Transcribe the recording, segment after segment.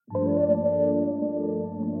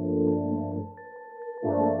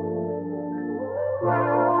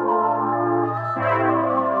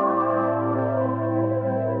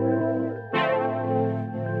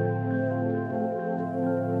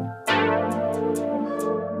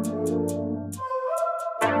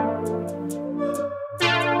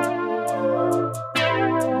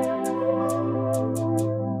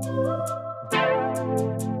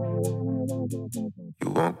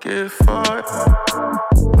get fired.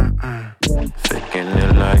 Faking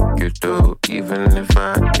it like you do, even if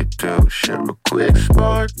I could do. Share a quick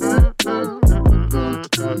spark.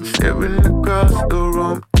 Staring across the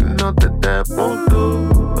room, you know that won't do.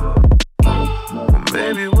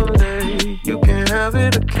 Maybe one day you can have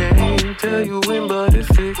it. I can't tell you when, but if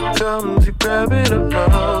it comes, you grab it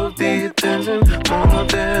above the attention. More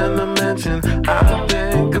than I mentioned, I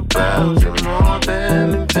think about you more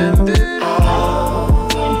than intended.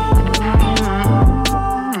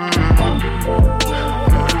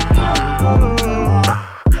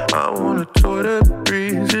 I wanna toy the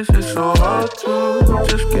breeze. This is so hard to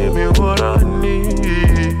just give me what I need.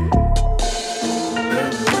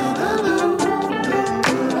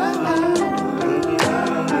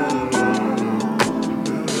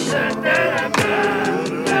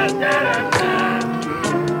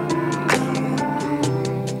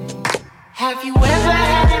 Have you ever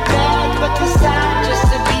had it bad but decided just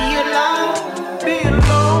to be alone? Be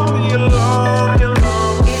alone, be alone, be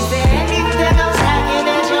alone. Is there anything else hanging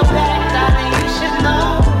at your back, darling? You should know.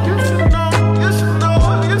 You should know, you should know,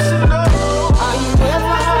 you should know. Are you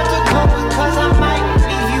ever hard to cope with? 'Cause I might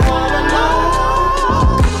leave you all alone.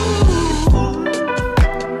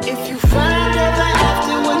 If you find ever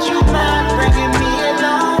after, would you mind bringing me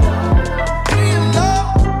along? Be alone.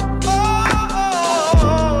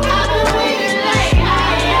 I've been waiting like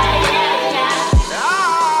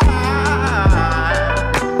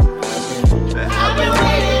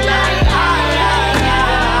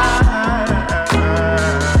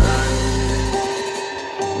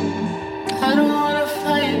I don't wanna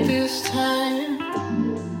fight this time.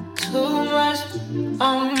 Too much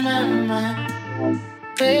on my mind.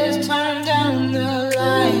 Please turn down the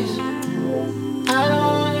lights. I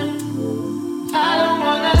don't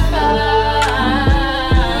wanna fight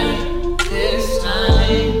this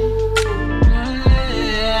time. I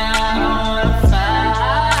don't wanna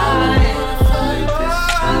fight this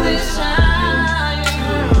time.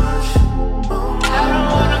 I don't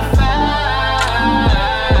wanna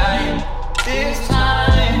fight this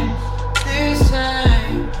time.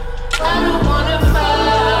 I don't wanna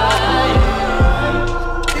fight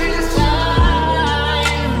this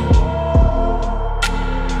time.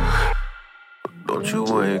 Don't you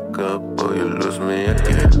wake up or you lose me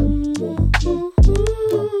again.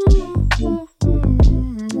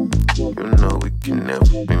 You know we can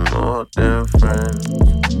never be more than friends.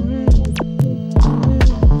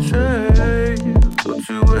 Say, don't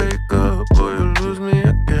you wake up or you lose me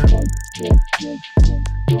again.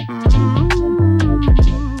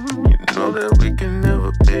 You know that we can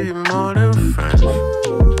never be more than friends.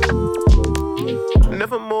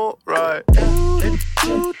 Never more, right?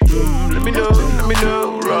 Let me know,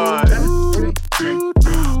 right?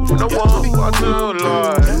 No one wants to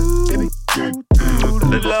lie.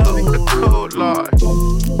 The love, the cold lie.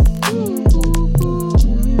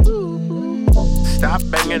 Stop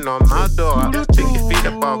banging on my door. Pick your feet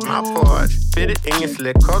up off my porch. Fit it in your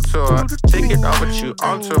slick couture. Take it off with you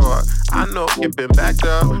on tour. I know you've been backed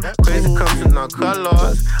up. Crazy comes in all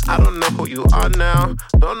colors. I don't know who you are now.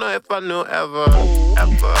 Don't know if I knew ever.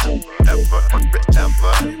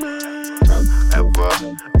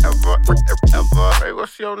 Hey,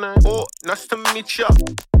 what's your name? Oh, nice to meet ya.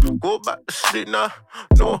 Go back to sleep now.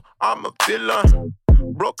 No, I'm a villain.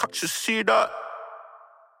 Bro, can't you see that?